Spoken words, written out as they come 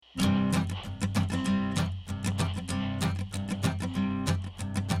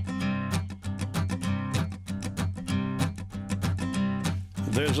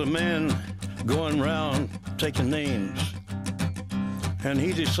There's a man going round taking names, and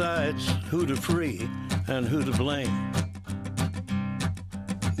he decides who to free and who to blame.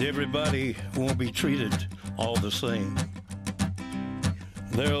 Everybody won't be treated all the same.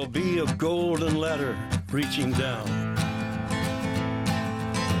 There'll be a golden ladder reaching down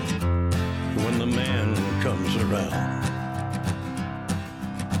when the man comes around.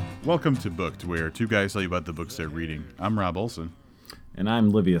 Welcome to Booked, where two guys tell you about the books they're reading. I'm Rob Olson. And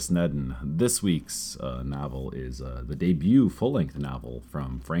I'm Livius Nedden. This week's novel is the debut full-length novel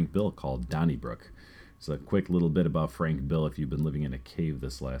from Frank Bill called Donnybrook. It's a quick little bit about Frank Bill if you've been living in a cave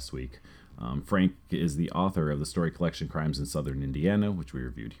this last week. Frank is the author of the story collection Crimes in Southern Indiana, which we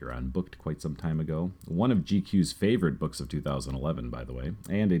reviewed here on Booked quite some time ago. One of GQ's favorite books of 2011, by the way,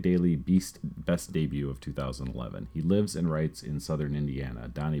 and a Daily Beast best debut of 2011. He lives and writes in Southern Indiana.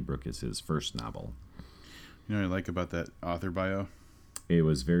 Donnybrook is his first novel. You know what I like about that author bio? It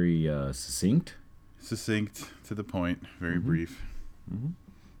was very succinct. Succinct, to the point, very brief.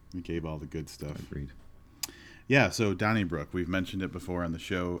 He gave all the good stuff. Agreed. Yeah, so Donnybrook, we've mentioned it before on the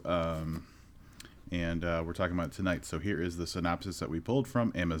show, and we're talking about it tonight. So here is the synopsis that we pulled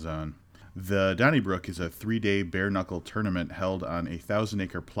from Amazon. The Donnybrook is a 3-day bare-knuckle tournament held on a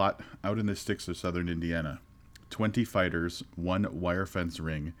 1,000-acre plot out in the sticks of southern Indiana. 20 fighters, one wire fence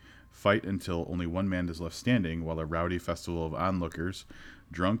ring, fight until only one man is left standing, while a rowdy festival of onlookers,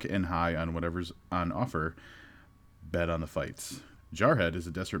 drunk and high on whatever's on offer, bet on the fights. Jarhead is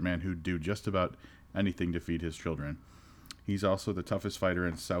a desperate man who'd do just about anything to feed his children. He's also the toughest fighter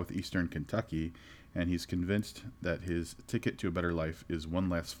in southeastern Kentucky, and he's convinced that his ticket to a better life is one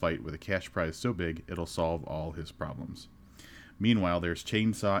last fight with a cash prize so big it'll solve all his problems. Meanwhile, there's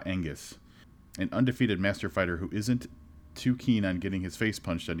Chainsaw Angus, an undefeated master fighter who isn't too keen on getting his face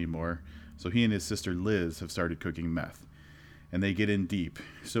punched anymore, so he and his sister Liz have started cooking meth. And they get in deep,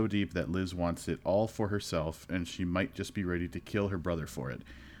 so deep that Liz wants it all for herself, and she might just be ready to kill her brother for it.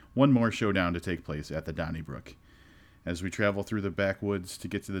 One more showdown to take place at the Donnybrook. As we travel through the backwoods to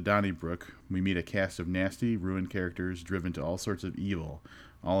get to the Donnybrook, we meet a cast of nasty, ruined characters driven to all sorts of evil,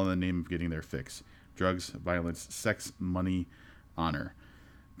 all in the name of getting their fix. Drugs, violence, sex, money, honor.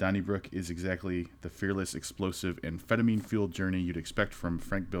 Donnybrook is exactly the fearless, explosive, amphetamine-fueled journey you'd expect from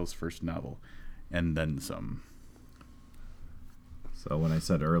Frank Bill's first novel. And then some. So when I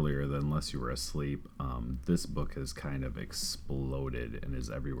said earlier that unless you were asleep, this book has kind of exploded and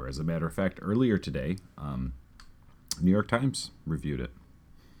is everywhere. As a matter of fact, earlier today, New York Times reviewed it.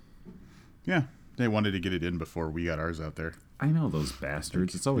 Yeah, they wanted to get it in before we got ours out there. I know those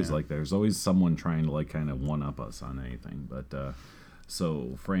bastards. It's always like that. There's always someone trying to kind of one-up us on anything. But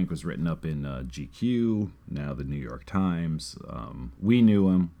so Frank was written up in GQ, now the New York Times. We knew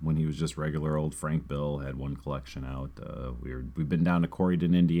him when he was just regular old Frank Bill, had one collection out. We've been down to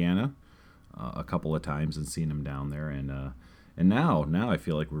Corydon, Indiana a couple of times and seen him down there. And now I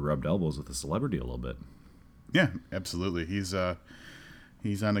feel like we rubbed elbows with a celebrity a little bit. Yeah, absolutely. He's on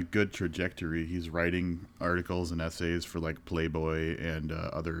a good trajectory. He's writing articles and essays for like Playboy and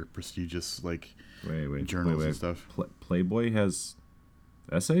other prestigious journals and stuff. Playboy has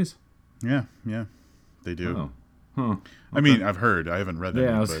essays? Yeah, they do. Oh. Huh. I mean, I've heard. I haven't read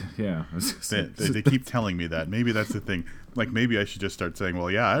them. But they keep telling me that. Maybe that's the thing. Like, maybe I should just start saying,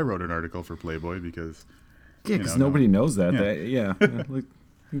 well, yeah, I wrote an article for Playboy because... because nobody knows that. Like,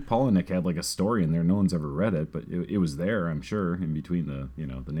 I think Polinick had like a story in there. No one's ever read it, but it was there, I'm sure, in between the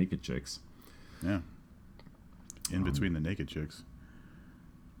naked chicks. Yeah. In between the naked chicks.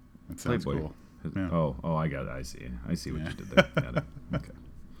 That sounds Playboy. Cool. Yeah. Oh, I got it. I see what you did there. Got it. Okay.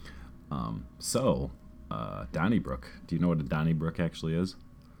 So, Donnybrook. Do you know what a Donnybrook actually is?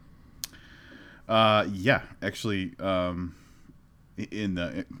 Yeah. Actually,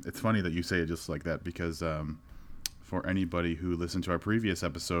 it's funny that you say it just like that because for anybody who listened to our previous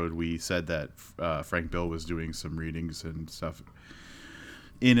episode, we said that Frank Bill was doing some readings and stuff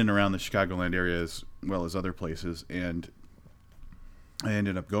in and around the Chicagoland area as well as other places, and I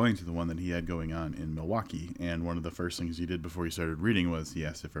ended up going to the one that he had going on in Milwaukee, and one of the first things he did before he started reading was he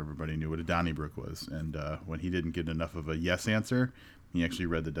asked if everybody knew what a Donnybrook was, and when he didn't get enough of a yes answer, he actually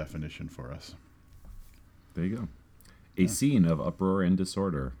read the definition for us. There you go. A scene of uproar and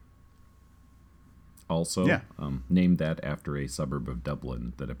disorder. Also, named that after a suburb of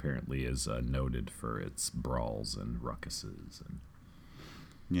Dublin that apparently is noted for its brawls and ruckuses.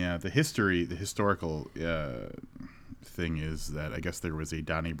 Yeah, the historical thing is that I guess there was a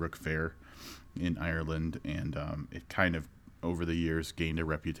Donnybrook Fair in Ireland, and it kind of, over the years, gained a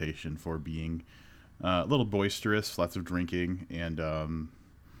reputation for being a little boisterous, lots of drinking, and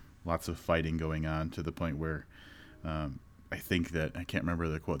lots of fighting going on, to the point where I think that I can't remember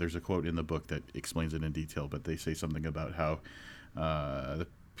the quote. There's a quote in the book that explains it in detail, but they say something about how the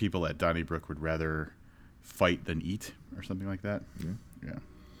people at Donnybrook would rather fight than eat, or something like that. Yeah.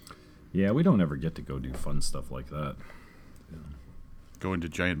 Yeah, we don't ever get to go do fun stuff like that. Go into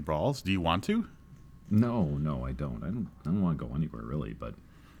giant brawls. Do you want to? No, I don't. I don't want to go anywhere really. But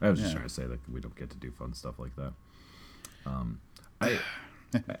I was just Yeah. trying to say that we don't get to do fun stuff like that. I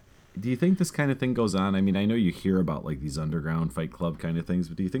do you think this kind of thing goes on? I mean, I know you hear about like these underground fight club kind of things,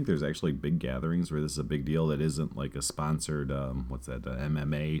 but do you think there's actually big gatherings where this is a big deal that isn't like a sponsored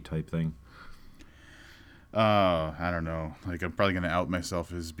MMA type thing? I don't know. Like, I'm probably going to out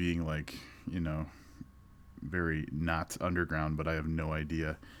myself as being like, very not underground, but I have no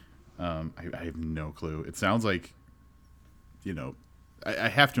idea. I have no clue. It sounds like, I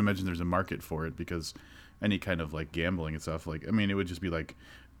have to imagine there's a market for it, because any kind of like gambling and stuff, like, I mean, it would just be like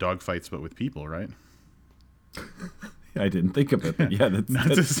dog fights, but with people, right? I didn't think of it. But yeah,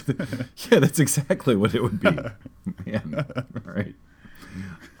 that's exactly what it would be. Man, all right.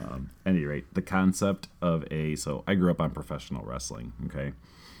 Any rate, the concept of so I grew up on professional wrestling. Okay,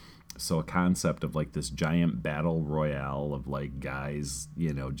 so a concept of like this giant battle royale of like guys,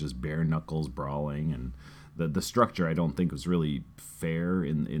 just bare knuckles brawling, and the structure I don't think was really fair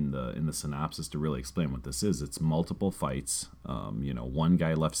in the synopsis to really explain what this is. It's multiple fights. One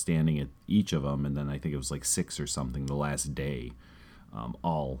guy left standing at each of them, and then I think it was like 6 or something the last day.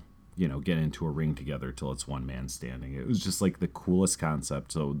 All get into a ring together till it's one man standing. It was just like the coolest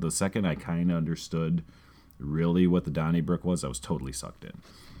concept. So the second I kind of understood really what the Donnybrook was, I was totally sucked in.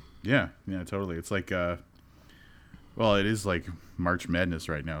 Yeah, totally. It's like, it is like March Madness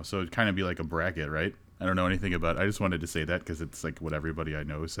right now, so it'd kind of be like a bracket, right? I don't know anything about it. I just wanted to say that because it's like what everybody I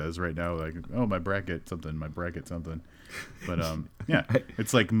know says right now, like, oh, my bracket something. But yeah,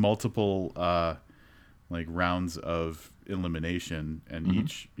 it's like multiple like rounds of elimination, and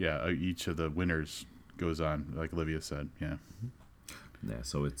each of the winners goes on, like Olivia said. Yeah,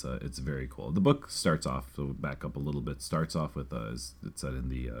 so it's very cool. The book starts off, so back up a little bit, starts off with as it said in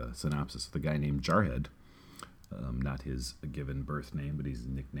the synopsis, with a guy named Jarhead. Not his given birth name, but he's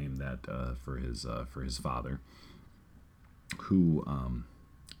nicknamed that for his father, who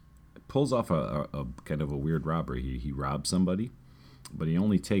pulls off a kind of a weird robbery. He robs somebody, but he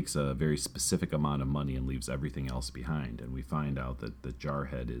only takes a very specific amount of money and leaves everything else behind. And we find out that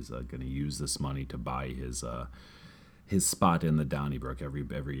Jarhead is going to use this money to buy his spot in the Donnybrook.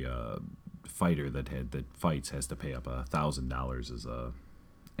 Every fighter that fights has to pay up $1,000 as a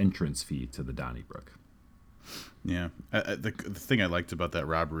entrance fee to the Donnybrook. Yeah, the thing I liked about that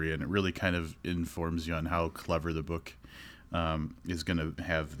robbery, and it really kind of informs you on how clever the book is going to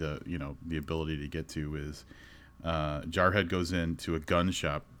have the ability to get to, is Jarhead goes into a gun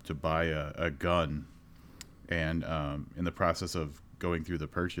shop to buy a gun, and in the process of going through the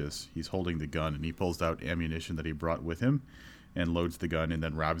purchase, he's holding the gun, and he pulls out ammunition that he brought with him and loads the gun, and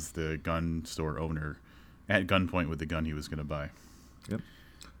then robs the gun store owner at gunpoint with the gun he was going to buy. Yep.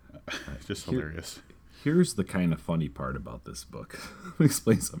 Just hilarious. Here's the kind of funny part about this book. Let me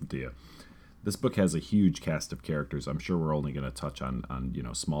explain something to you. This book has a huge cast of characters. I'm sure we're only going to touch on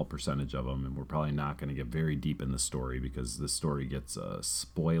small percentage of them, and we're probably not going to get very deep in the story, because this story gets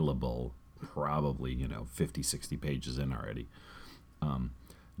spoilable probably 50, 60 pages in already.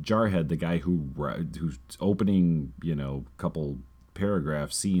 Jarhead, the guy who's opening couple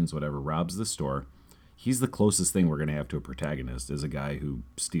paragraph scenes, whatever, robs the store. He's the closest thing we're going to have to a protagonist, is a guy who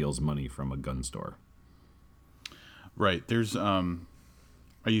steals money from a gun store. Right. There's are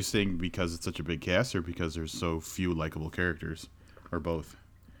you saying because it's such a big cast, or because there's so few likable characters, or both?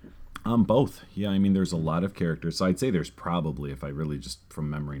 Both. Yeah, I mean, there's a lot of characters. So I'd say there's probably, if I really just from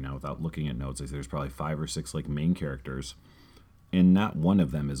memory now without looking at notes, I'd say there's probably 5 or 6 like main characters, and not one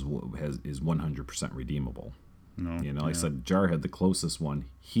of them is 100% redeemable. No. Like I said, Jarhead, the closest one,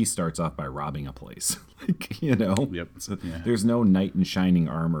 he starts off by robbing a place. Yep. So there's no knight in shining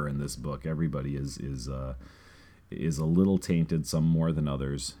armor in this book. Everybody is a little tainted, some more than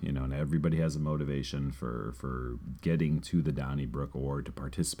others, and everybody has a motivation for getting to the Donnybrook or to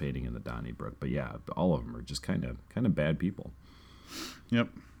participating in the Donnybrook. But yeah, all of them are just kind of bad people. Yep.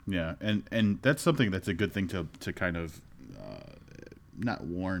 Yeah, and that's something that's a good thing to kind of not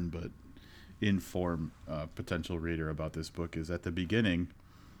warn, but inform a potential reader about this book, is at the beginning,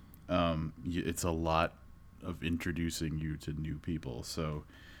 it's a lot of introducing you to new people. So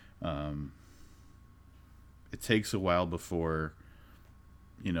it takes a while before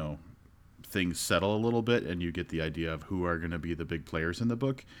things settle a little bit and you get the idea of who are going to be the big players in the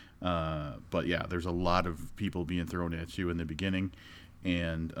book. But yeah, there's a lot of people being thrown at you in the beginning,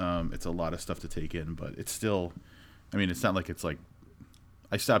 and it's a lot of stuff to take in, but it's still I mean, it's not like it's like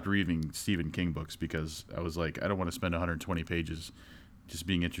I stopped reading Stephen King books because I was like, I don't want to spend 120 pages just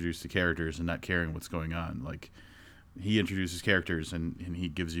being introduced to characters and not caring what's going on. Like, he introduces characters and he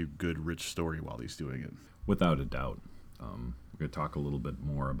gives you good, rich story while he's doing it. Without a doubt. We're going to talk a little bit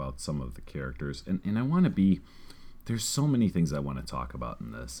more about some of the characters. And I want to be... There's so many things I want to talk about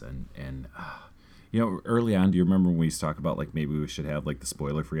in this. And you know, early on, do you remember when we used to talk about, like, maybe we should have, like, the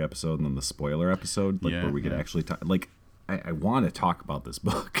spoiler-free episode and then the spoiler episode? Like, where we could actually talk... Like, I want to talk about this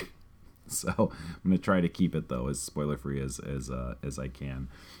book. So I'm going to try to keep it, though, as spoiler-free as I can.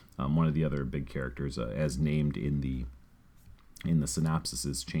 One of the other big characters, as named in the synopsis,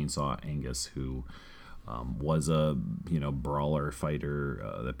 is Chainsaw Angus, who was a brawler fighter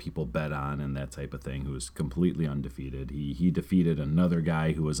that people bet on and that type of thing, who was completely undefeated. He defeated another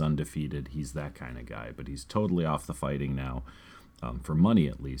guy who was undefeated. He's that kind of guy, but he's totally off the fighting now, for money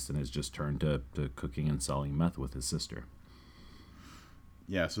at least, and has just turned to cooking and selling meth with his sister.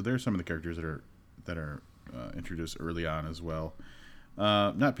 Yeah, so there's some of the characters that are introduced early on as well.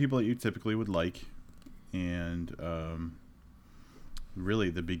 Not people that you typically would like, and really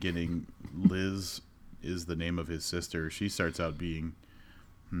the beginning, Liz is the name of his sister. She starts out being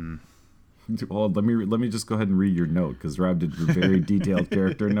Well, let me just go ahead and read your note, because Rob did very detailed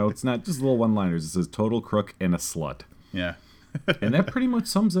character notes, not just little one-liners. It says total crook and a slut. Yeah. And that pretty much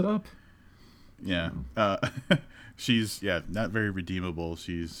sums it up. Yeah. She's not very redeemable.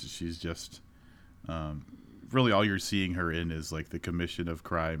 She's just really all you're seeing her in is like the commission of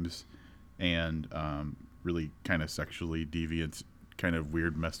crimes and really kind of sexually deviant, kind of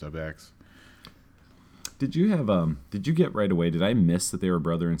weird, messed up acts. Did you get right away? Did I miss that they were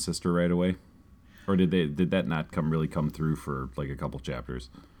brother and sister right away, or did that not come through for like a couple chapters?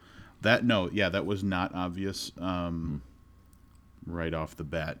 That was not obvious right off the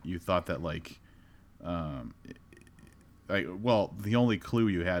bat. You thought that the only clue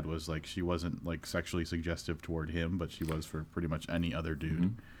you had was like she wasn't like sexually suggestive toward him, but she was for pretty much any other dude.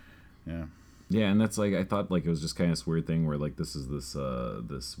 Mm-hmm. Yeah. Yeah, and that's like, I thought like it was just kind of this weird thing where like this is this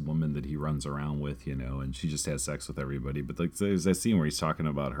woman that he runs around with, and she just has sex with everybody. But like there's that scene where he's talking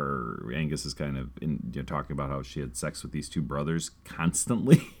about her. Angus is kind of talking about how she had sex with these two brothers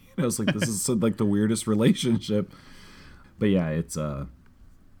constantly. It's like this is like the weirdest relationship. But yeah, it's an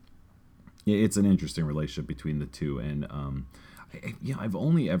interesting relationship between the two, and I've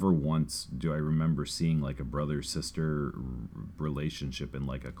only ever once do I remember seeing like a brother-sister relationship in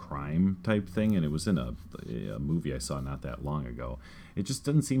like a crime type thing, and it was in a movie I saw not that long ago. It just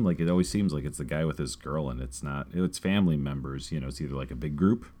doesn't seem like it. Always seems like it's the guy with his girl, and it's not. It's family members. It's either like a big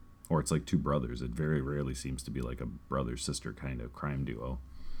group or it's like two brothers. It very rarely seems to be like a brother-sister kind of crime duo.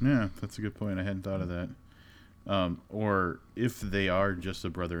 Yeah, that's a good point. I hadn't thought of that. Or if they are just a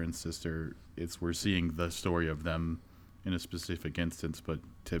brother and sister, we're seeing the story of them in a specific instance, but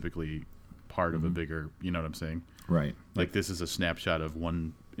typically part of a bigger, you know what I'm saying? Right. Like this is a snapshot of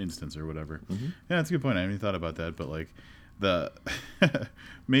one instance or whatever. Mm-hmm. Yeah, that's a good point. I haven't even thought about that, but like the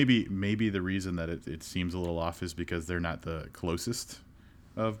maybe the reason that it seems a little off is because they're not the closest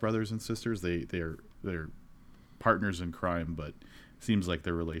of brothers and sisters. They're partners in crime, but it seems like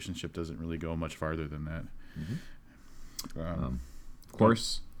their relationship doesn't really go much farther than that. Mm-hmm. Of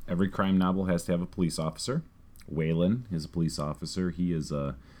course, every crime novel has to have a police officer. Waylon is a police officer.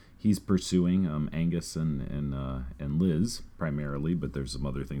 He's pursuing Angus and Liz primarily, but there's some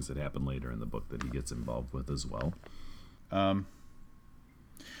other things that happen later in the book that he gets involved with as well.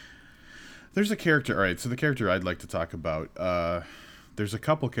 There's a character. All right, so the character I'd like to talk about. There's a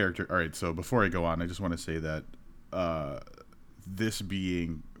couple characters. All right, so before I go on, I just want to say that this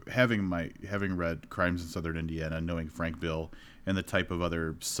being having read Crimes in Southern Indiana, knowing Frank Bill and the type of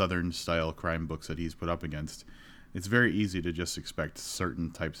other Southern style crime books that he's put up against, it's very easy to just expect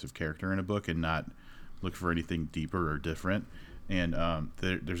certain types of character in a book and not look for anything deeper or different. And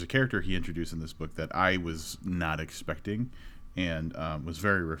there's a character he introduced in this book that I was not expecting and was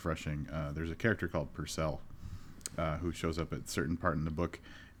very refreshing. There's a character called Purcell who shows up at a certain part in the book,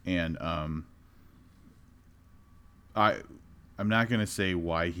 and I'm not going to say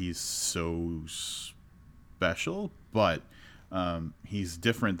why he's so special, but he's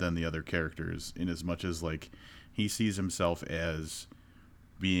different than the other characters in as much as like he sees himself as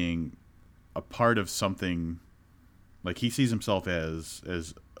being a part of something. Like he sees himself as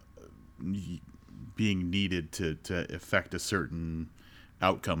being needed to affect a certain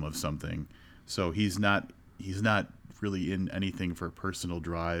outcome of something. So he's not really in anything for personal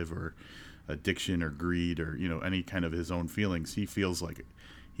drive or addiction or greed or any kind of his own feelings. He feels like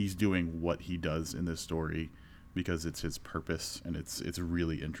he's doing what he does in this story because it's his purpose, and it's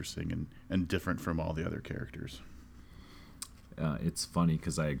really interesting and different from all the other characters. It's funny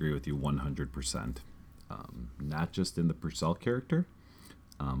because I agree with you 100%. Not just in the Purcell character,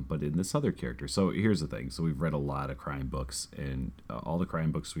 but in this other character. So here's the thing. So we've read a lot of crime books, and all the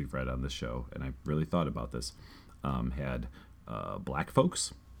crime books we've read on this show, and I really thought about this, had black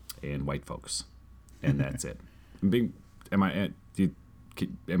folks and white folks, and that's it. Am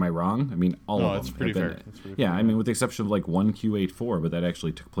I wrong? I mean, all of them. That's pretty fair. Yeah, I mean, with the exception of like 1Q84, but that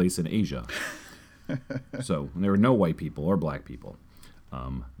actually took place in Asia. So there were no white people or black people.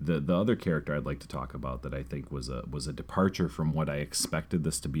 The other character I'd like to talk about that I think was a departure from what I expected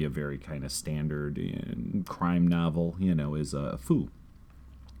this to be, a very kind of standard crime novel, is Fu.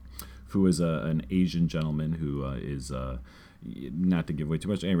 Fu is an Asian gentleman who is, not to give away too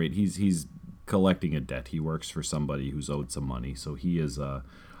much, at any rate, he's collecting a debt. He works for somebody who's owed some money, so he is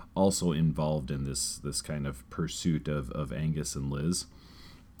also involved in this kind of pursuit of Angus and Liz.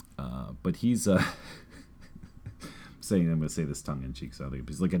 But he's I'm going to say this tongue in cheek, so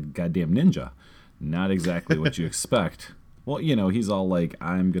he's like a goddamn ninja. Not exactly what you expect. Well, he's all like,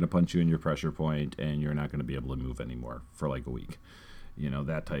 I'm going to punch you in your pressure point, and you're not going to be able to move anymore for like a week.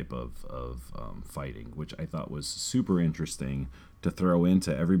 That type of fighting, which I thought was super interesting to throw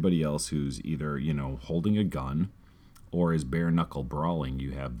into everybody else who's either, holding a gun or is bare knuckle brawling.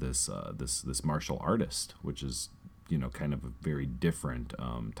 You have this martial artist, which is, kind of a very different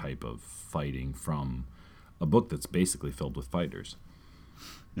type of fighting from a book that's basically filled with fighters.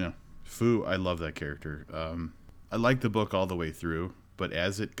 Yeah. Fu, I love that character. I liked the book all the way through, but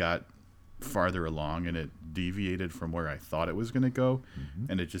as it got farther along and it deviated from where I thought it was going to go,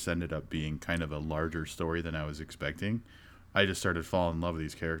 and it just ended up being kind of a larger story than I was expecting, I just started falling in love with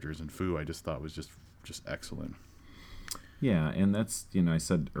these characters, and Fu I just thought was just excellent. Yeah, and that's, I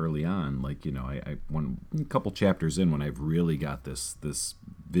said early on, like, I when a couple chapters in, when I've really got this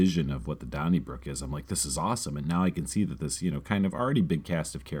vision of what the Donnybrook is, I'm like, this is awesome. And now I can see that this, kind of already big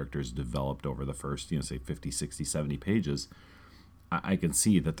cast of characters developed over the first, say 50, 60, 70 pages. I can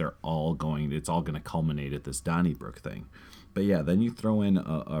see that it's all going to culminate at this Donnybrook thing. But yeah, then you throw in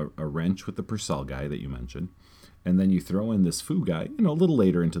a wrench with the Purcell guy that you mentioned. And then you throw in this Fu guy, a little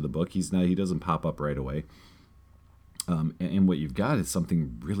later into the book. He doesn't pop up right away. And what you've got is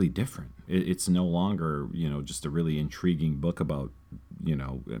something really different. It's no longer, just a really intriguing book about,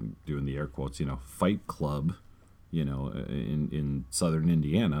 I'm doing the air quotes, Fight Club, in southern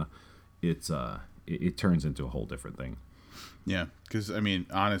Indiana. It turns into a whole different thing. Yeah, because, I mean,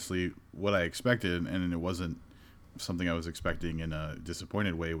 honestly, what I expected, and it wasn't something I was expecting in a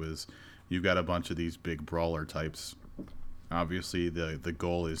disappointed way, was you've got a bunch of these big brawler types. Obviously, the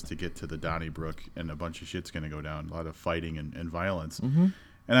goal is to get to the Donnybrook, and a bunch of shit's going to go down, a lot of fighting and violence. Mm-hmm.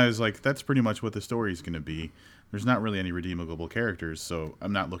 And I was like, that's pretty much what the story's going to be. There's not really any redeemable characters, so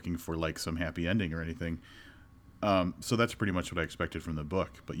I'm not looking for, like, some happy ending or anything. So that's pretty much what I expected from the book.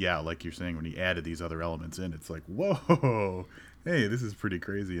 But yeah, like you're saying, when he added these other elements in, it's like, whoa, hey, this is pretty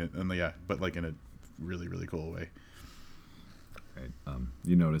crazy. And yeah, but like in a really, really cool way. Right.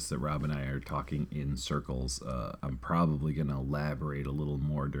 You notice that Rob and I are talking in circles. I'm probably going to elaborate a little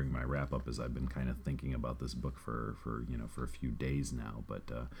more during my wrap up, as I've been kind of thinking about this book for a few days now.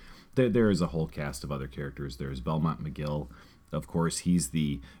 But there is a whole cast of other characters. There's Belmont McGill. Of course, he's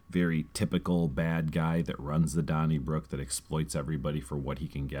the very typical bad guy that runs the Donnybrook, that exploits everybody for what he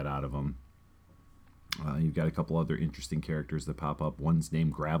can get out of them. You've got a couple other interesting characters that pop up. One's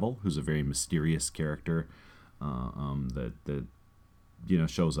named Gravel, who's a very mysterious character that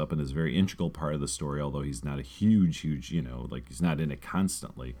shows up and is a very integral part of the story, although he's not a huge, he's not in it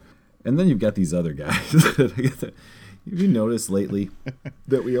constantly. And then you've got these other guys. Have you noticed lately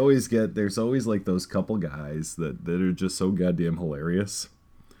that we always get, there's always like those couple guys that are just so goddamn hilarious.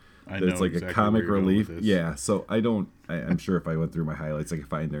 I know it's like exactly a comic relief. Yeah. So I'm sure if I went through my highlights, I could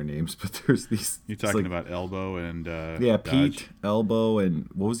find their names, but there's these. You're talking about Elbow and Dodge. Pete, Elbow, and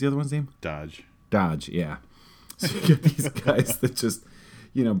what was the other one's name? Dodge, yeah. So you get these guys that just,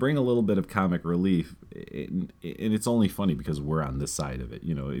 bring a little bit of comic relief, and it's only funny because we're on this side of it.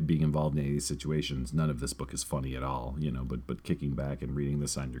 Being involved in any of these situations, none of this book is funny at all. But kicking back and reading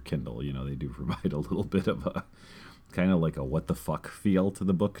this on your Kindle, they do provide a little bit of a kind of like a what the fuck feel to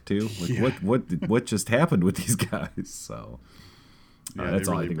the book too. Like yeah. what just happened with these guys? So that's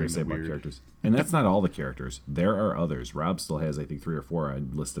all I think I say about characters. And that's not all the characters. There are others. Rob still has, I think, 3 or 4 I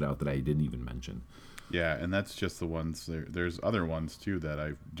listed out that I didn't even mention. Yeah, and that's just the ones. There's other ones, too, that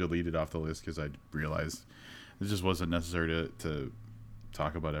I deleted off the list because I realized it just wasn't necessary to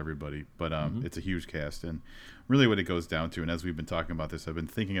talk about everybody. But It's a huge cast. And really what it goes down to, and as we've been talking about this, I've been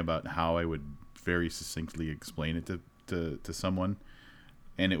thinking about how I would very succinctly explain it to someone.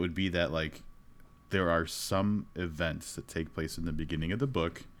 And it would be that, like, there are some events that take place in the beginning of the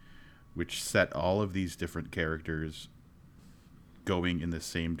book which set all of these different characters going in the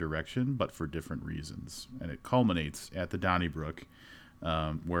same direction, but for different reasons. And it culminates at the Donnybrook,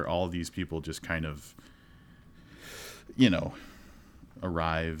 where all these people just kind of,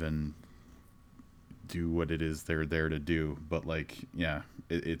 arrive and do what it is they're there to do. But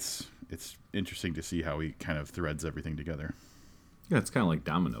it's interesting to see how he kind of threads everything together. Yeah, it's kind of like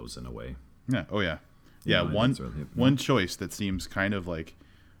dominoes in a way. Yeah. Oh yeah. Yeah. One choice that seems kind of like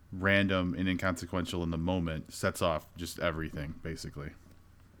random and inconsequential in the moment sets off just everything, basically.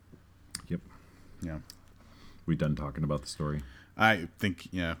 Yep. Yeah. We done talking about the story? I think,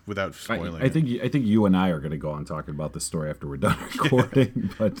 without spoiling. I think you and I are going to go on talking about the story after we're done recording.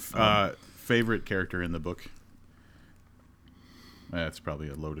 But favorite character in the book? That's probably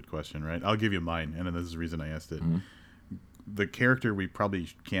a loaded question, right? I'll give you mine, and then this is the reason I asked it. Mm-hmm. The character we probably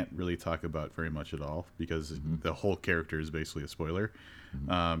can't really talk about very much at all because the whole character is basically a spoiler.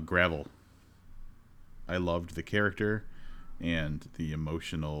 Gravel. I loved the character and the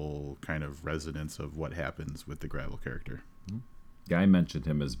emotional kind of resonance of what happens with the Gravel character. Guy mentioned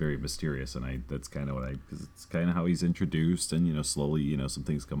him as very mysterious, and that's kind of because it's kind of how he's introduced, and slowly some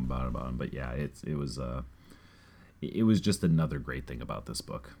things come about him. But yeah, it was just another great thing about this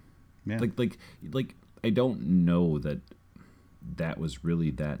book. Yeah. Like I don't know that was really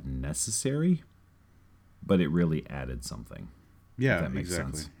that necessary, but it really added something. Yeah, if that makes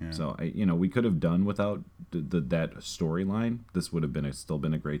exactly. sense. Yeah. So we could have done without that storyline. This would have still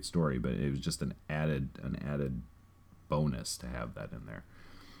been a great story, but it was just an added bonus to have that in there.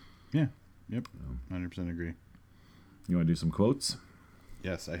 Yeah. Yep. 100% agree. You want to do some quotes?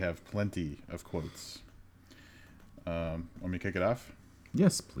 Yes, I have plenty of quotes. Want me to kick it off?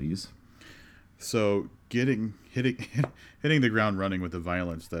 Yes, please. So hitting the ground running with the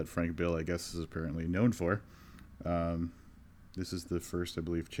violence that Frank Bill, I guess, is apparently known for. This is the first, I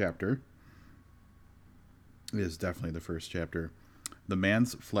believe, chapter. It is definitely the first chapter. The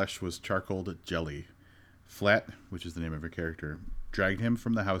man's flesh was charcoaled jelly. Flat, which is the name of her character, dragged him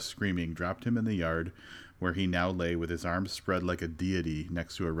from the house screaming, dropped him in the yard, where he now lay with his arms spread like a deity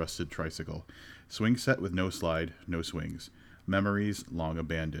next to a rusted tricycle. Swing set with no slide, no swings. Memories long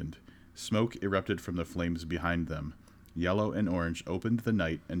abandoned. Smoke erupted from the flames behind them. Yellow and orange opened the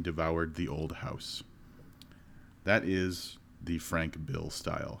night and devoured the old house. That is the Frank Bill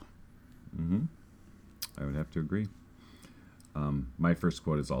style. Mm-hmm. I would have to agree. My first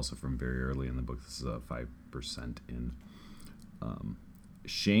quote is also from very early in the book. This is 5% in.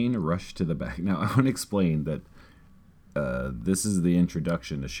 Shane rushed to the back. Now, I want to explain that this is the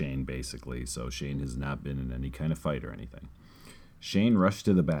introduction to Shane, basically. So Shane has not been in any kind of fight or anything. Shane rushed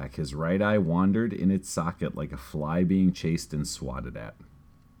to the back. His right eye wandered in its socket like a fly being chased and swatted at.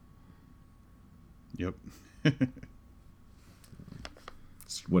 Yep.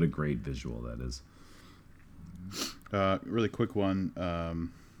 What a great visual that is. Really quick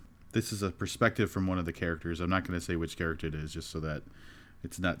one. This is a perspective from one of the characters. I'm not going to say which character it is, just so that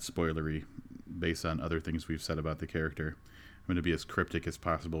it's not spoilery based on other things we've said about the character. I'm going to be as cryptic as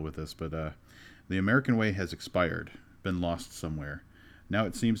possible with this, but the American way has expired, been lost somewhere. Now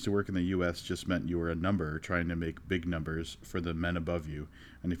it seems to work in the U.S. just meant you were a number trying to make big numbers for the men above you.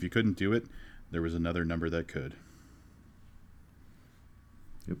 And if you couldn't do it, there was another number that could.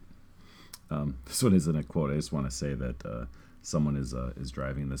 Yep. This one isn't a quote. I just want to say that someone is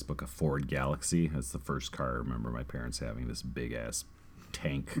driving this book a Ford Galaxy. That's the first car I remember my parents having, this big ass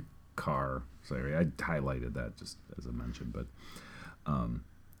tank car. Sorry, I highlighted that just as I mentioned, but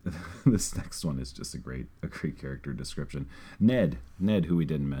this next one is just a great character description. Ned, who we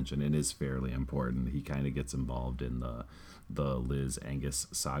didn't mention, and is fairly important. He kind of gets involved in the Liz Angus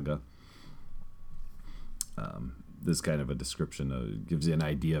saga. This kind of a description gives you an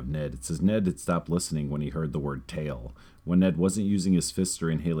idea of Ned. It says, Ned had stopped listening when he heard the word tail. When Ned wasn't using his fists or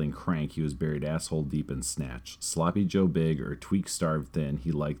inhaling crank, he was buried asshole deep in snatch. Sloppy Joe Big or Tweak starved thin,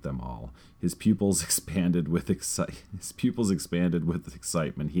 he liked them all. His pupils expanded with excitement.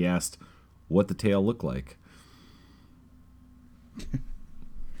 He asked what the tail looked like.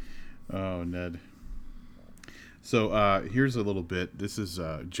 Oh, Ned. So here's a little bit. This is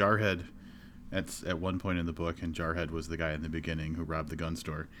Jarhead. At one point in the book, and Jarhead was the guy in the beginning who robbed the gun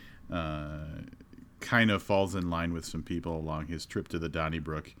store, kind of falls in line with some people along his trip to the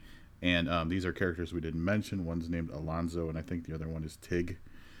Donnybrook. And these are characters we didn't mention. One's named Alonzo, and I think the other one is Tig,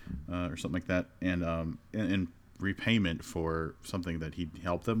 or something like that. And in repayment for something that he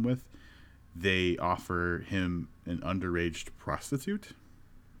helped them with, they offer him an underage prostitute,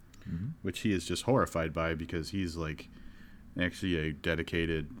 which he is just horrified by because he's like actually a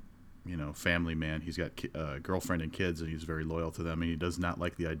dedicated family man. He's got girlfriend and kids, and he's very loyal to them, and he does not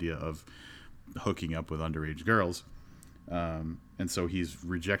like the idea of hooking up with underage girls. And so he's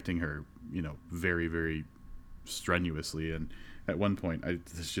rejecting her, very, very strenuously. And at one point,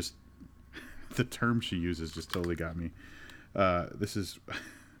 it's just the term she uses just totally got me. This is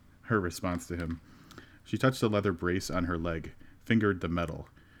her response to him. She touched the leather brace on her leg, fingered the metal.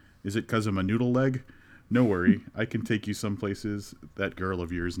 Is it 'cause I'm a noodle leg? No worry, I can take you some places that girl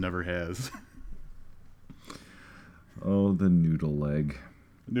of yours never has. Oh, the noodle leg.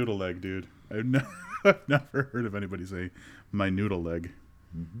 Noodle leg, dude. I've never heard of anybody say my noodle leg.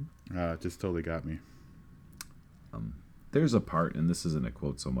 Just totally got me. There's a part, and this isn't a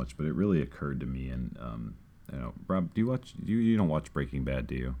quote so much, but it really occurred to me. And Rob, do you watch? You don't watch Breaking Bad,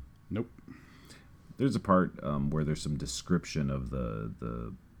 do you? Nope. There's a part where there's some description of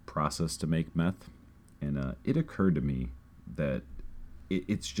the process to make meth, and it occurred to me that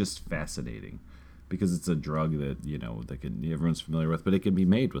it's just fascinating because it's a drug that everyone's familiar with, but it can be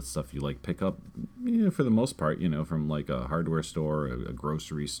made with stuff you pick up, for the most part, from like a hardware store, a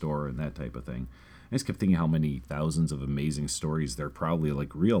grocery store, and that type of thing. I just kept thinking how many thousands of amazing stories, they're probably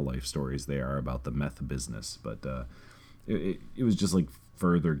like real life stories they are about the meth business, but it was just like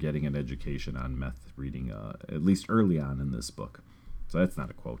further getting an education on meth reading, at least early on in this book. So that's not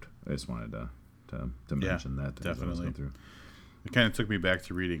a quote. I just wanted to mention that. Definitely. As I was going through. It kind of took me back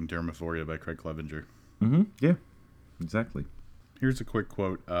to reading Dermaphoria by Craig Clevenger. Mm-hmm. Yeah, exactly. Here's a quick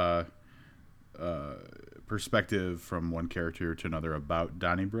quote. Perspective from one character to another about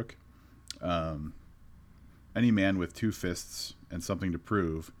Donnybrook. Any man with two fists and something to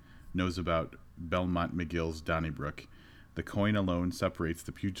prove knows about Belmont McGill's Donnybrook. The coin alone separates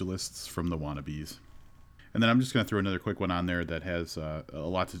the pugilists from the wannabes. And then I'm just going to throw another quick one on there that has a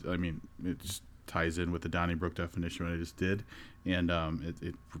lot to... it just ties in with the Donnybrook definition what I just did. And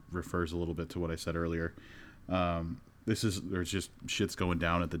it refers a little bit to what I said earlier. There's just shit's going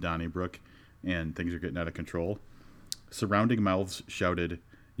down at the Donnybrook, and things are getting out of control. Surrounding mouths shouted,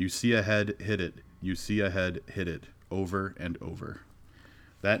 "You see a head, hit it. You see a head, hit it," over and over.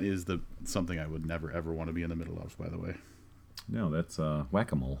 That is something I would never, ever want to be in the middle of, by the way. No, that's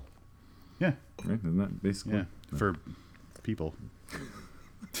whack-a-mole. Yeah. Right? Isn't that basically? Yeah, for people.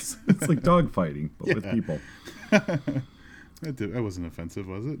 It's like dog fighting, but with people. That wasn't offensive,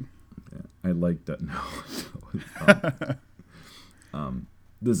 was it? Yeah, I like that. No.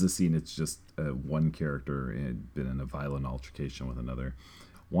 This is a scene, it's just one character had been in a violent altercation with another.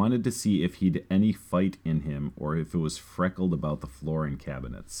 Wanted to see if he'd any fight in him or if it was freckled about the floor and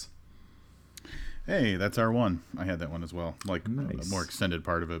cabinets. Hey, that's our one. I had that one as well. Like nice. A more extended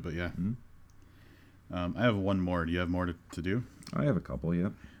part of it, but yeah. Mm-hmm. I have one more. Do you have more to do? I have a couple,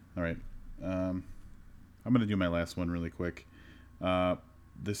 yep. All right. I'm going to do my last one really quick.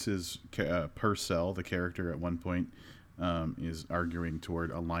 This is Purcell, the character at one point, is arguing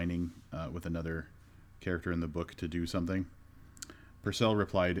toward aligning with another character in the book to do something. Purcell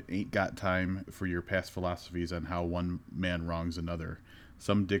replied, "Ain't got time for your past philosophies on how one man wrongs another.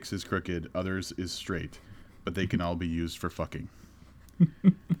 Some dicks is crooked, others is straight, but they can all be used for fucking."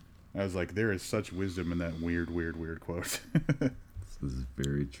 I was like, there is such wisdom in that weird quote. This is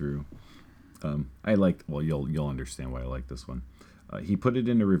very true. You'll understand why I like this one. He put it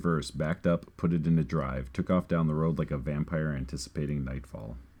into reverse, backed up, put it into drive, took off down the road like a vampire anticipating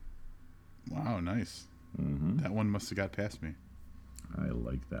nightfall. Wow, nice. Mm-hmm. That one must have got past me. I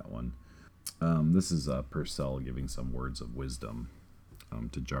like that one. This is Purcell giving some words of wisdom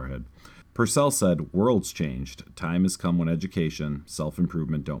to Jarhead. Purcell said, "World's changed. Time has come when education,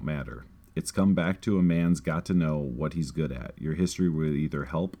 self-improvement don't matter. It's come back to a man's got to know what he's good at. Your history will either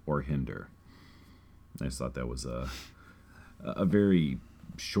help or hinder." I just thought that was a very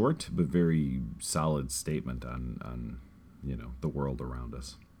short but very solid statement on the world around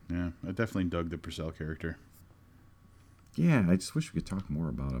us. Yeah, I definitely dug the Purcell character. Yeah, I just wish we could talk more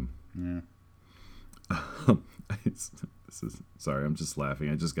about him. Yeah. Sorry, I'm just laughing.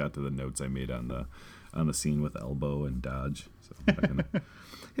 I just got to the notes I made on the scene with Elbow and Dodge. So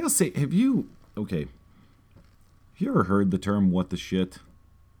I'll say, have you ever heard the term "what the shit"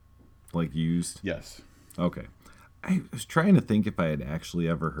 used? Yes. Okay. I was trying to think if I had actually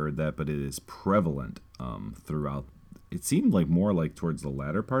ever heard that, but it is prevalent throughout. It seemed like more like towards the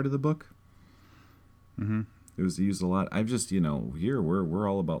latter part of the book. Mm-hmm. It was used a lot. I've just, here we're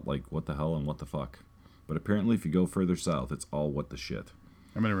all about what the hell and what the fuck. But apparently if you go further south, it's all what the shit.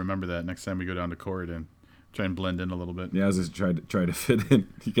 I'm going to remember that next time we go down to Corridon. Try and blend in a little bit. Yeah, I was just try to fit in.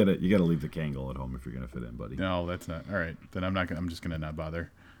 You gotta leave the Kangol at home if you're gonna fit in, buddy. No, that's not. All right. Then I'm just going to not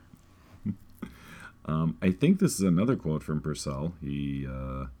bother. I think this is another quote from Purcell. He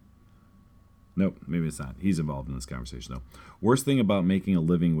Nope, maybe it's not. He's involved in this conversation, though. Worst thing about making a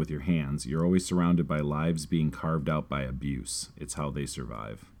living with your hands, you're always surrounded by lives being carved out by abuse. It's how they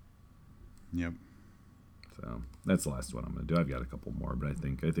survive. Yep. So that's the last one I'm going to do. I've got a couple more, but I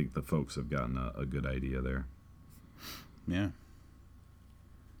think the folks have gotten a good idea there. Yeah.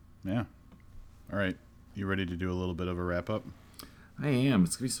 Yeah. All right. You ready to do a little bit of a wrap-up? I am.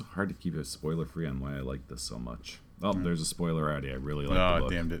 It's going to be so hard to keep it spoiler-free on why I like this so much. Oh, there's a spoiler already. I really like the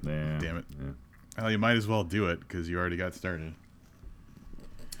book. Damned it. Yeah. Damn it. Yeah. Well, you might as well do it because you already got started.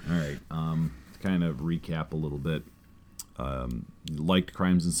 All right. To kind of recap a little bit. Liked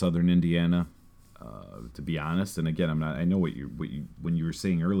Crimes in Southern Indiana. To be honest, and again, I know what you when you were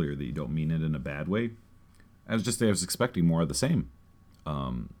saying earlier that you don't mean it in a bad way. I was expecting more of the same.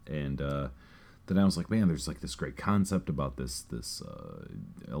 Then I was like, man, there's like this great concept about this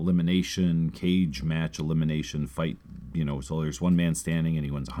elimination cage match elimination fight. So there's one man standing and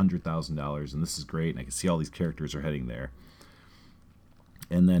he wins $100,000, and this is great. And I can see all these characters are heading there.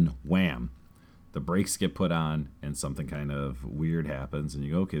 And then wham, the brakes get put on and something kind of weird happens, and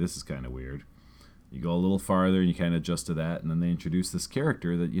you go, okay, this is kind of weird. You go a little farther and you kind of adjust to that, and then they introduce this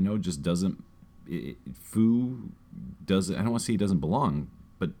character that just doesn't. Fu doesn't. I don't want to say he doesn't belong,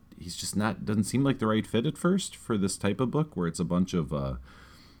 but he's just not. Doesn't seem like the right fit at first for this type of book where it's a bunch of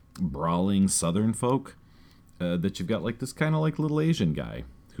brawling Southern folk that you've got like this kind of like little Asian guy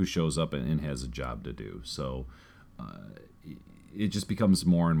who shows up and has a job to do. So it just becomes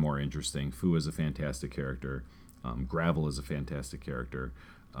more and more interesting. Fu is a fantastic character. Gravel is a fantastic character.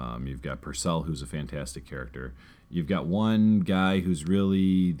 You've got Purcell, who's a fantastic character. You've got one guy who's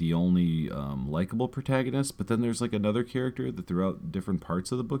really the only likable protagonist, but then there's like another character that throughout different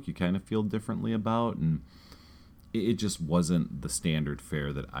parts of the book you kind of feel differently about, and it just wasn't the standard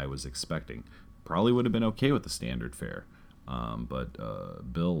fare that I was expecting. Probably would have been okay with the standard fare,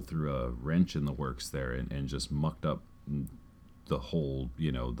 but Bill threw a wrench in the works there and just mucked up the whole,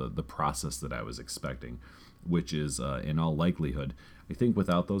 the process that I was expecting, which is, in all likelihood, I think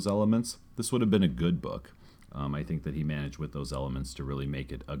without those elements, this would have been a good book. I think that he managed with those elements to really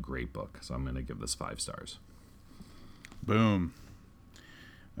make it a great book. So I'm going to give this 5 stars. Boom.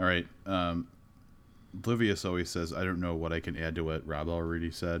 All right. Oblivious always says, I don't know what I can add to what Rob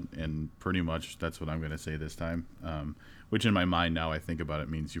already said. And pretty much that's what I'm going to say this time. Which in my mind now I think about it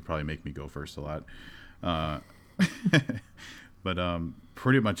means you probably make me go first a lot. But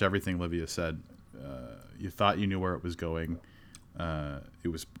pretty much everything Livia said, you thought you knew where it was going. It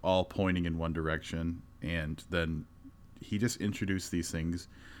was all pointing in one direction, and then he just introduced these things,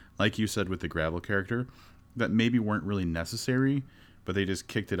 like you said with the Gravel character, that maybe weren't really necessary, but they just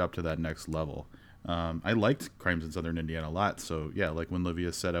kicked it up to that next level. I liked Crimes in Southern Indiana a lot, so yeah, like when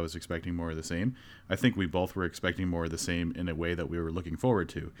Livia said I was expecting more of the same, I think we both were expecting more of the same in a way that we were looking forward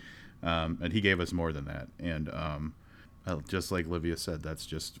to, and he gave us more than that, and just like Livia said, that's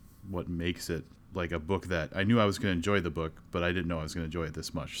just what makes it like a book that I knew I was going to enjoy the book, but I didn't know I was going to enjoy it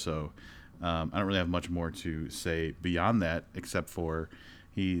this much. So I don't really have much more to say beyond that, except for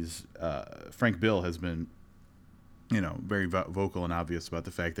Frank Bill has been, very vocal and obvious about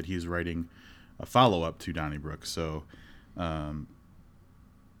the fact that he's writing a follow-up to Donnybrook. So the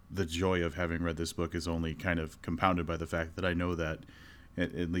joy of having read this book is only kind of compounded by the fact that I know that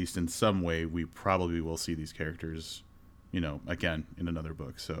at least in some way we probably will see these characters, again in another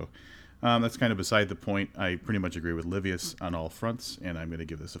book. So that's kind of beside the point. I pretty much agree with Livius on all fronts, and I'm going to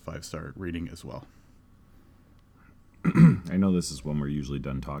give this a 5-star rating as well. I know this is when we're usually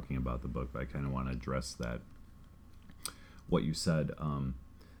done talking about the book, but I kind of want to address that. What you said,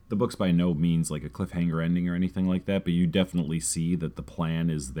 the book's by no means like a cliffhanger ending or anything like that, but you definitely see that the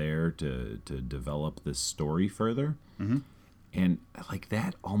plan is there to develop this story further. Mm-hmm. And like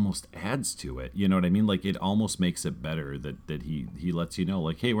that almost adds to it. You know what I mean? Like it almost makes it better that he lets you know,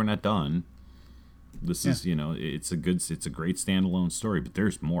 like, hey, we're not done. This is, it's a great standalone story, but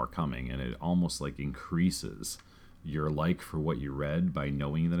there's more coming, and it almost like increases your like for what you read by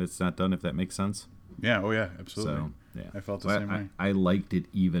knowing that it's not done, if that makes sense. Yeah, oh yeah, absolutely. So, yeah. I felt the same way. I liked it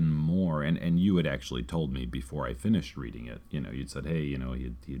even more, and you had actually told me before I finished reading it, you'd said, hey,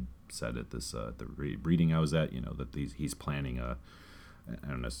 he'd said at this the reading I was at, that he's planning I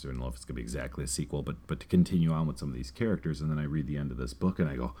don't necessarily know if it's going to be exactly a sequel, but to continue on with some of these characters. And then I read the end of this book and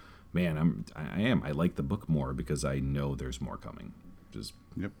I go, man, I like the book more because I know there's more coming.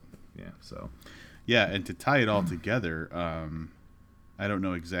 Yep. Yeah. So. Yeah, and to tie it all together, I don't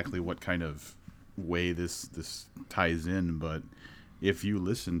know exactly what kind of way this ties in, but if you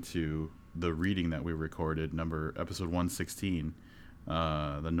listen to the reading that we recorded, episode 116.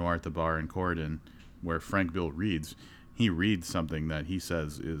 The Noir at the Bar in Corydon, where Frank Bill reads, he reads something that he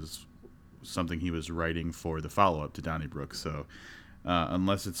says is something he was writing for the follow-up to Donnybrook. So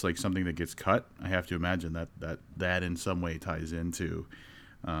unless it's like something that gets cut, I have to imagine that in some way ties into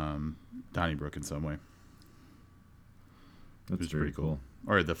Donnybrook in some way. That's pretty cool.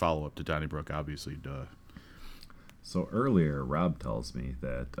 Or the follow-up to Donnybrook, obviously, duh. So earlier, Rob tells me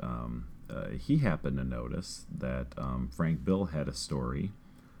that he happened to notice that Frank Bill had a story.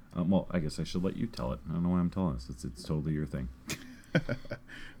 Well, I guess I should let you tell it. I don't know why I'm telling this. It's totally your thing.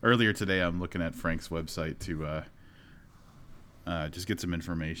 Earlier today, I'm looking at Frank's website to just get some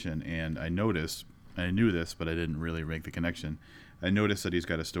information, and I noticed, and I knew this, but I didn't really make the connection. I noticed that he's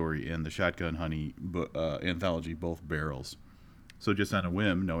got a story in the Shotgun Honey anthology, Both Barrels. So just on a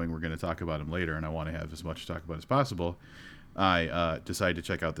whim, knowing we're going to talk about him later, and I want to have as much to talk about as possible, I decided to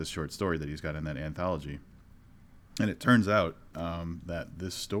check out this short story that he's got in that anthology. And it turns out that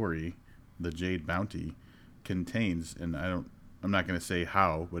this story, The Jade Bounty, contains, and I'm not going to say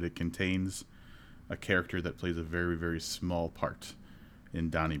how, but it contains a character that plays a very, very small part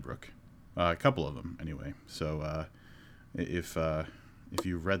in Donnybrook. A couple of them, anyway. So if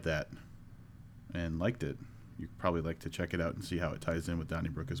you've read that and liked it, you'd probably like to check it out and see how it ties in with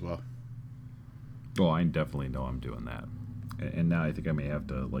Donnybrook as well. Well, I definitely know I'm doing that. And now I think I may have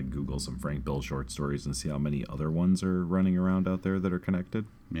to Google some Frank Bill short stories and see how many other ones are running around out there that are connected.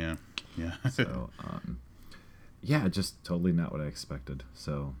 Yeah. So, yeah, just totally not what I expected.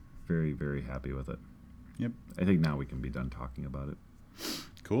 So very, very happy with it. Yep. I think now we can be done talking about it.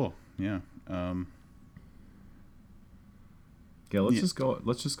 Cool. Yeah. Let's just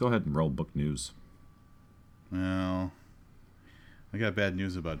go ahead and roll book news. Well, I got bad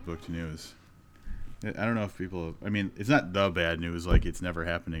news about booked news. I don't know if people... I mean, it's not the bad news, like it's never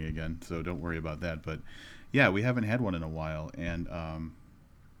happening again, so don't worry about that. But, yeah, we haven't had one in a while, and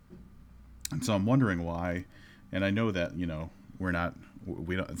so I'm wondering why. And I know that, we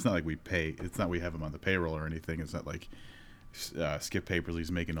don't... It's not like we pay... It's not we have them on the payroll or anything. It's not like Skip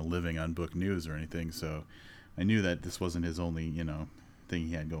Papersley's making a living on book news or anything, so I knew that this wasn't his only, thing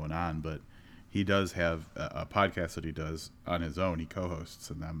he had going on, but he does have a podcast that he does on his own. He co-hosts,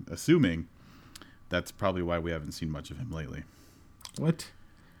 and I'm assuming that's probably why we haven't seen much of him lately. What?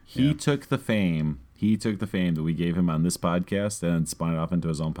 He took the fame that we gave him on this podcast and spun it off into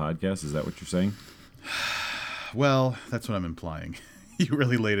his own podcast. Is that what you're saying? Well, that's what I'm implying. You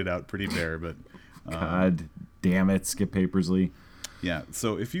really laid it out pretty bare, but God damn it, Skip Papersley. Yeah,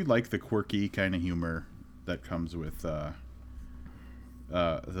 so if you like the quirky kind of humor that comes with the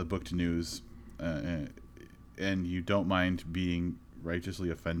booked news, and you don't mind being righteously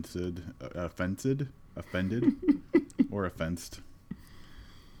offended, or offensed,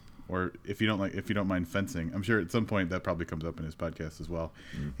 or if you don't mind fencing, I'm sure at some point that probably comes up in his podcast as well.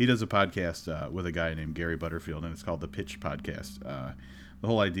 He does a podcast with a guy named Gary Butterfield, and it's called the Pitch Podcast. The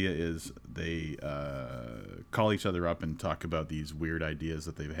whole idea is they call each other up and talk about these weird ideas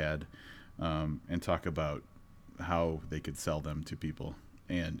that they've had, and talk about how they could sell them to people.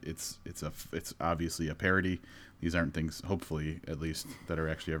 And it's obviously a parody. These aren't things, hopefully, at least, that are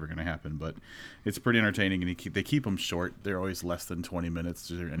actually ever going to happen. But it's pretty entertaining, and they keep them short. They're always less than 20 minutes.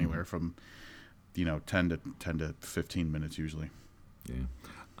 They're anywhere from 10 to 15 minutes usually.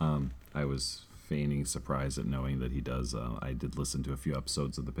 Yeah. I was feigning surprise at knowing that he does. I did listen to a few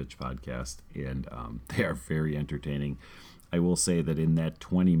episodes of the Pitch Podcast, and they are very entertaining. I will say that in that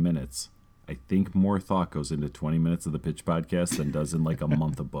 20 minutes, I think more thought goes into 20 minutes of the Pitch Podcast than does in a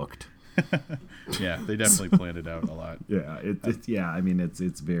month of Booked. Yeah, they definitely planned it out a lot. Yeah, it's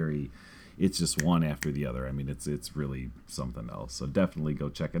just one after the other. I mean, it's really something else. So definitely go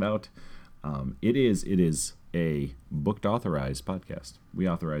check it out. It is a Booked authorized podcast. We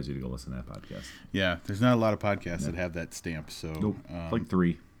authorize you to go listen to that podcast. Yeah, there's not a lot of podcasts that have that stamp. So nope,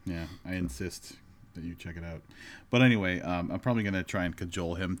 3. Yeah, I insist that you check it out. But anyway, I'm probably going to try and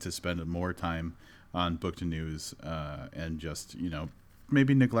cajole him to spend more time on Booked News, and just,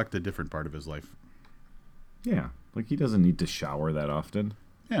 maybe neglect a different part of his life. Yeah, he doesn't need to shower that often.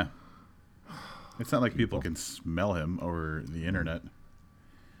 Yeah. It's not like people can smell him over the internet.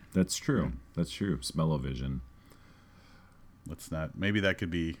 That's true. That's true. Smell-o-vision. Let's not. Maybe that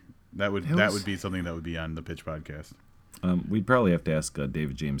could be... That would be something that would be on the Pitch Podcast. We'd probably have to ask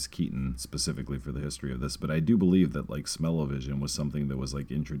David James Keaton specifically for the history of this, but I do believe that smell-o-vision was something that was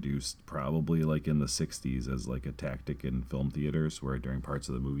introduced probably in the 60s as a tactic in film theaters, where during parts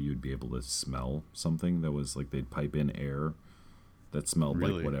of the movie you'd be able to smell something that was they'd pipe in air that smelled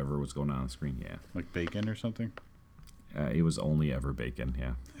like whatever was going on the screen. Yeah, like bacon or something. It was only ever bacon.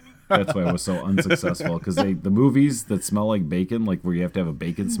 Yeah. That's why it was so unsuccessful, because the movies that smell like bacon, where you have to have a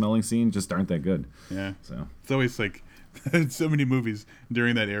bacon smelling scene, just aren't that good. Yeah. So it's always So many movies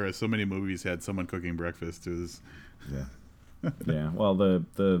during that era. So many movies had someone cooking breakfast. It was, yeah. Well,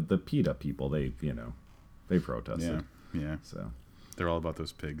 the PETA people, they protested. Yeah. So They're all about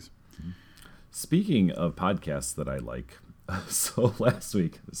those pigs. speaking of podcasts that I like, so last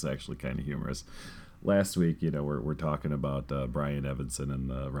week, this is actually kind of humorous. Last week, we're talking about Brian Evanson and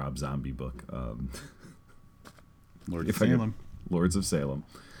the Rob Zombie book, Lords of Salem.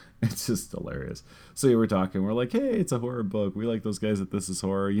 It's just hilarious. So we're talking. We're like, hey, it's a horror book. We like those guys at This Is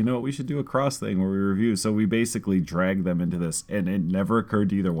Horror. You know what? We should do a cross thing where we review. So we basically dragged them into this, and it never occurred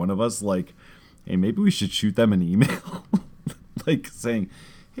to either one of us, like, hey, maybe we should shoot them an email, like saying,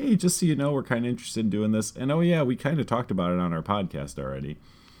 hey, just so you know, we're kind of interested in doing this. And oh yeah, we kind of talked about it on our podcast already.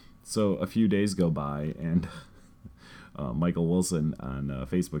 So a few days go by, and Michael Wilson on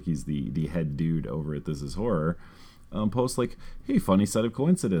Facebook, he's the head dude over at This Is Horror, posts like, hey, funny set of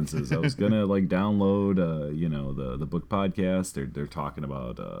coincidences. I was gonna download the book podcast. They're talking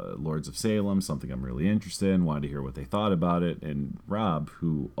about Lords of Salem, something I'm really interested in, wanted to hear what they thought about it. And Rob,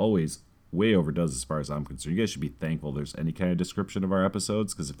 who always way overdoes as far as I'm concerned, you guys should be thankful there's any kind of description of our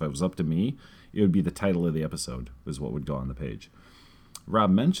episodes, because if it was up to me, it would be the title of the episode is what would go on the page.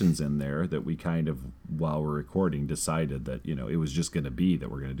 Rob mentions in there that we kind of, while we're recording, decided that, it was just going to be that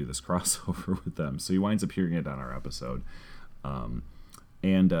we're going to do this crossover with them. So he winds up hearing it on our episode. And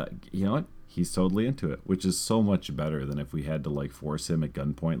you know what? He's totally into it, which is so much better than if we had to, force him at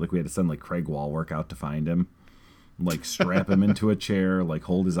gunpoint. Like, we had to send, Craig Wallwork out to find him. Strap him into a chair,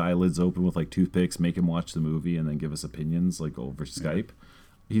 hold his eyelids open with, toothpicks, make him watch the movie, and then give us opinions, over Skype.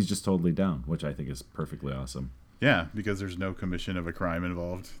 He's just totally down, which I think is perfectly awesome. Yeah, because there's no commission of a crime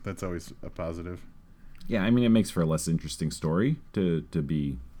involved. That's always a positive. Yeah, I mean, it makes for a less interesting story, to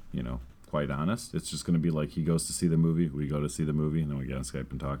be, quite honest. It's just going to be he goes to see the movie, we go to see the movie, and then we get on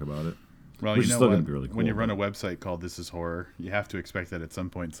Skype and talk about it. Well, you know what? Really cool, when you run a website called This Is Horror, you have to expect that at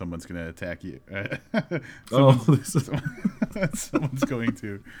some point someone's going to attack you. Someone's going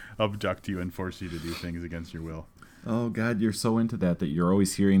to abduct you and force you to do things against your will. Oh God, you're so into that you're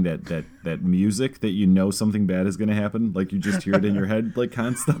always hearing that music that something bad is going to happen. You just hear it in your head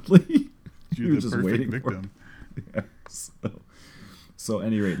constantly. You're the just waiting victim. For it. Yeah. So at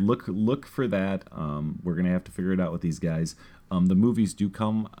any rate, look for that. We're going to have to figure it out with these guys. The movies do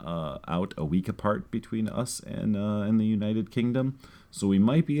come out a week apart between us and the United Kingdom, so we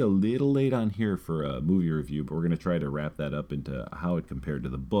might be a little late on here for a movie review, but we're going to try to wrap that up into how it compared to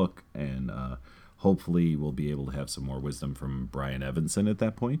the book, and hopefully we'll be able to have some more wisdom from Brian Evanson at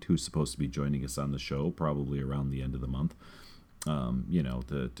that point, who's supposed to be joining us on the show probably around the end of the month,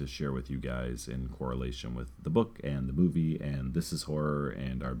 to share with you guys in correlation with the book and the movie and This Is Horror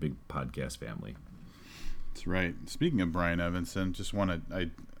and our big podcast family. That's right. Speaking of Brian Evanson,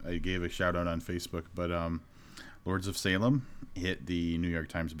 I gave a shout out on Facebook, but Lords of Salem hit the New York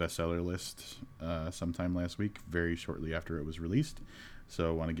Times bestseller list sometime last week, very shortly after it was released. So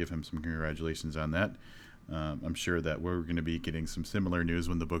I want to give him some congratulations on that. I'm sure that we're going to be getting some similar news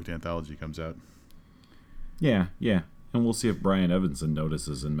when the book anthology comes out. Yeah. And we'll see if Brian Evanson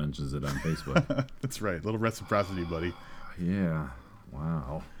notices and mentions it on Facebook. That's right. A little reciprocity, buddy. Yeah.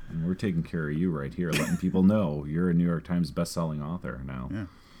 Wow. And we're taking care of you right here, letting people know you're a New York Times bestselling author now. Yeah,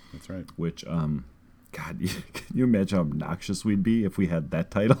 that's right. Which, God, can you imagine how obnoxious we'd be if we had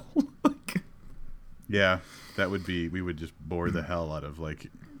that title? Yeah, that would be. We would just bore the hell out of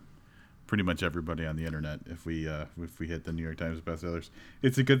pretty much everybody on the internet if we hit the New York Times bestsellers.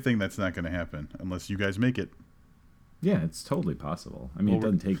 It's a good thing that's not going to happen unless you guys make it. Yeah, it's totally possible. I mean, it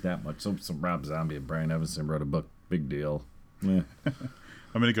doesn't take that much. Some Rob Zombie and Brian Evanson wrote a book. Big deal. Yeah.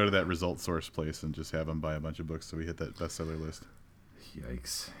 I'm going to go to that Result Source place and just have them buy a bunch of books so we hit that bestseller list.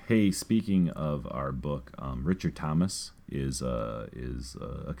 Yikes. Hey, speaking of our book, Richard Thomas is a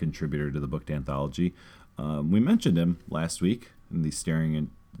contributor to the book anthology. We mentioned him last week in the Staring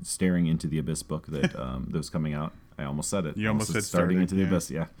Into the Abyss book that was coming out. I almost said it. You almost said Starting Into the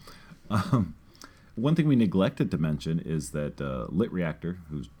Abyss, yeah. One thing we neglected to mention is that Lit Reactor,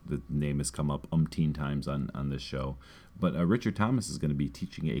 whose the name has come up umpteen times on this show, but Richard Thomas is going to be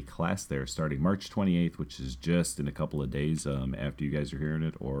teaching a class there starting March 28th, which is just in a couple of days after you guys are hearing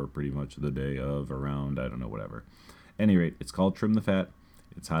it, or pretty much the day of, around, I don't know, whatever. At any rate, it's called Trim the Fat.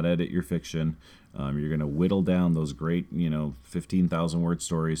 It's how to edit your fiction. You're going to whittle down those great, 15,000 word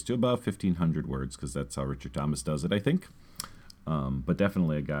stories to about 1,500 words, because that's how Richard Thomas does it, I think. But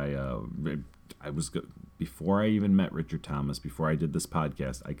definitely a guy... before I even met Richard Thomas, before I did this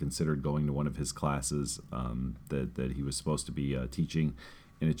podcast, I considered going to one of his classes that he was supposed to be teaching,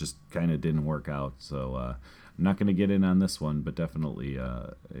 and it just kind of didn't work out. So I'm not going to get in on this one, but definitely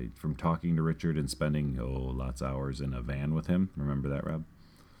from talking to Richard and spending lots of hours in a van with him. Remember that, Rob?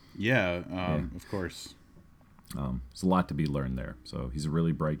 Yeah, of course. There's a lot to be learned there. So he's a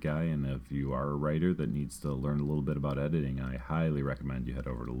really bright guy, and if you are a writer that needs to learn a little bit about editing, I highly recommend you head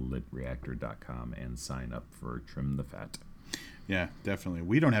over to litreactor.com and sign up for Trim the Fat. Yeah, definitely.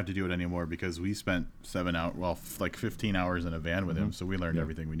 We don't have to do it anymore because we spent 15 hours in a van with him, so we learned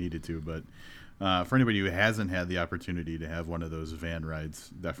everything we needed to. But for anybody who hasn't had the opportunity to have one of those van rides,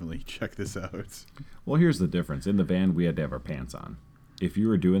 definitely check this out. Well, here's the difference. In the van, we had to have our pants on. If you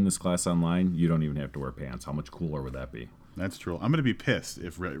were doing this class online, you don't even have to wear pants. How much cooler would that be? That's true. I'm going to be pissed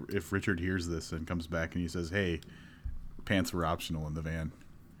if Richard hears this and comes back and he says, hey, pants were optional in the van.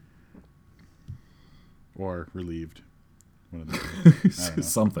 Or relieved. One of the two. I don't know.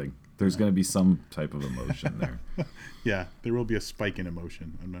 Something. There's going to be some type of emotion there. Yeah, there will be a spike in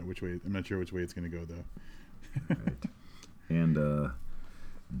emotion. I'm not sure which way it's going to go, though. Right. And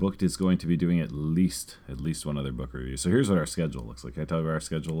Booked is going to be doing at least one other book review. So here's what our schedule looks like. Can I tell you what our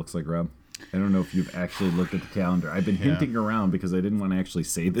schedule looks like, Rob? I don't know if you've actually looked at the calendar. I've been hinting around because I didn't want to actually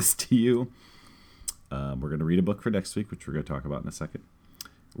say this to you. We're going to read a book for next week, which we're going to talk about in a second.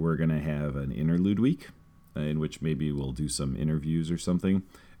 We're going to have an interlude week, in which maybe we'll do some interviews or something.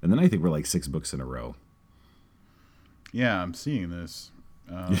 And then I think we're like 6 books in a row. Yeah, I'm seeing this.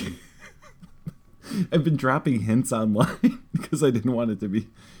 I've been dropping hints online because I didn't want it to be.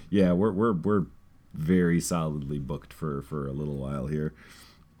 Yeah, we're very solidly booked for a little while here.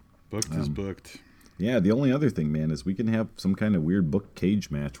 Booked is booked. Yeah, the only other thing, man, is we can have some kind of weird book cage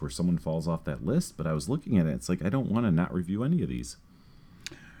match where someone falls off that list. But I was looking at it, it's like I don't want to not review any of these.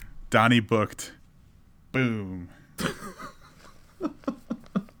 Donnie booked. Boom.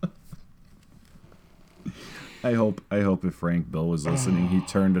 I hope if Frank Bill was listening, he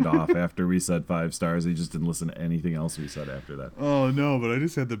turned it off after we said 5 stars. He just didn't listen to anything else we said after that. Oh no, but I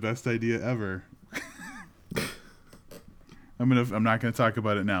just had the best idea ever. I'm not gonna talk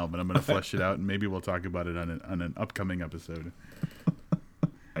about it now, but I'm gonna flesh it out, and maybe we'll talk about it on an upcoming episode.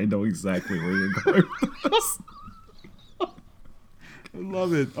 I know exactly where you're going with this. I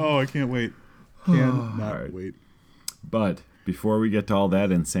love it. Oh, I can't wait. Cannot wait. But before we get to all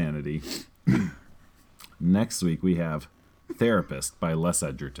that insanity, next week we have Therapist by Les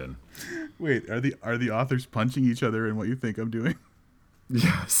Edgerton. Wait, are the authors punching each other in what you think I'm doing?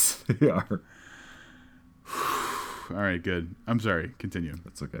 Yes, they are. All right, good. I'm sorry. Continue.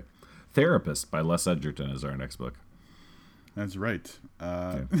 That's okay. Therapist by Les Edgerton is our next book. That's right.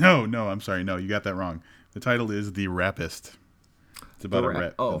 Okay. No, I'm sorry. No, you got that wrong. The title is The Rapist. It's about like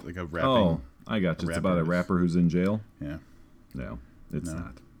a rapping. Oh, I got you. It's about a rapper who's in jail. Yeah. No, it's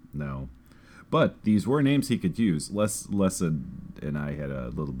not. No. But these were names he could use. Les and I had a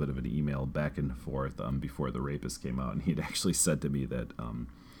little bit of an email back and forth before The Rapist came out, and he'd actually said to me that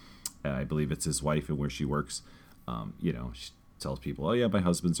I believe it's his wife and where she works. She tells people, "Oh yeah, my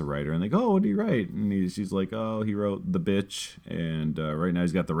husband's a writer," and they go, "Oh, what did he write?" And she's like, "Oh, he wrote The Bitch, and right now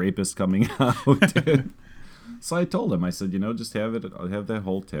he's got The Rapist coming out." So I told him, I said, just have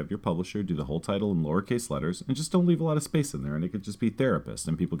your publisher do the whole title in lowercase letters, and just don't leave a lot of space in there, and it could just be Therapist,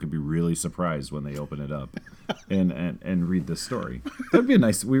 and people could be really surprised when they open it up and read this story. That'd be a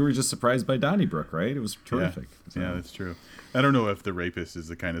nice. We were just surprised by Donnybrook, right? It was terrific. Yeah, that's true. I don't know if The Rapist is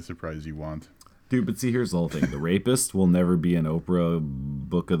the kind of surprise you want. Dude, but see, here's the whole thing. The Rapist will never be an Oprah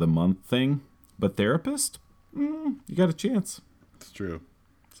Book of the Month thing, but Therapist, you got a chance. It's true.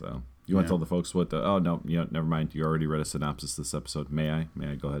 So you want to tell the folks what the? Oh no, never mind. You already read a synopsis this episode. May I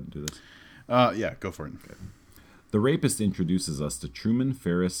go ahead and do this? Yeah, go for it. Okay. The Rapist introduces us to Truman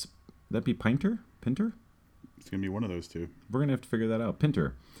Ferris. That be Pinter? It's gonna be one of those two. We're gonna have to figure that out.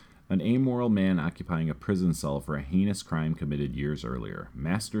 Pinter. An amoral man occupying a prison cell for a heinous crime committed years earlier.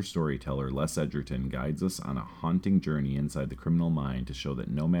 Master storyteller Les Edgerton guides us on a haunting journey inside the criminal mind to show that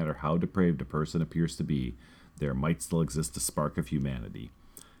no matter how depraved a person appears to be, there might still exist a spark of humanity.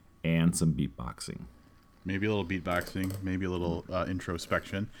 And some beatboxing. Maybe a little beatboxing, maybe a little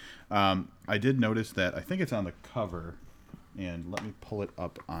introspection. I did notice that, I think it's on the cover, and let me pull it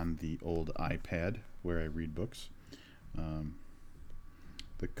up on the old iPad where I read books.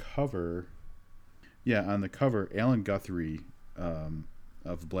 The cover, on the cover, Alan Guthrie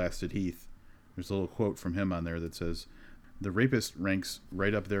of Blasted Heath, there's a little quote from him on there that says, "The Rapist ranks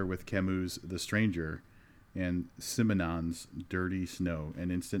right up there with Camus' The Stranger and Simenon's Dirty Snow, an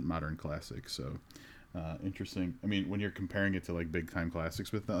instant modern classic." So interesting. I mean, when you're comparing it to like big time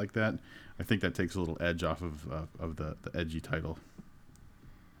classics with that, like that, I think that takes a little edge off of the edgy title.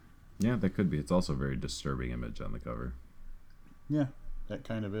 Yeah, that could be. It's also a very disturbing image on the cover. Yeah. That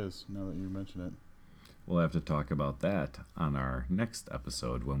kind of is, now that you mention it. We'll have to talk about that on our next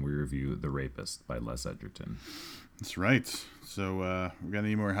episode when we review The Rapist by Les Edgerton. That's right. So, we got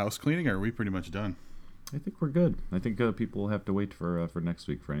any more house cleaning, or are we pretty much done? I think we're good. I think people will have to wait for next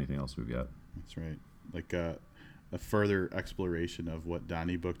week for anything else we've got. That's right. Like a further exploration of what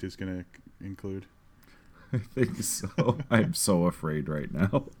Donnie Booked is going to include. I think so. I'm so afraid right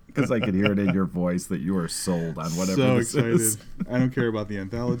now because I can hear it in your voice that you are sold on whatever so this excited. is. I don't care about the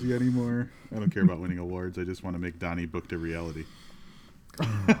anthology anymore. I don't care about winning awards. I just want to make Donnie Booked a reality.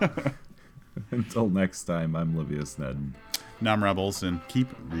 Until next time, I'm Livius Nedden. And I'm Rob Olson. Keep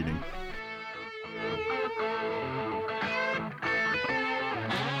reading.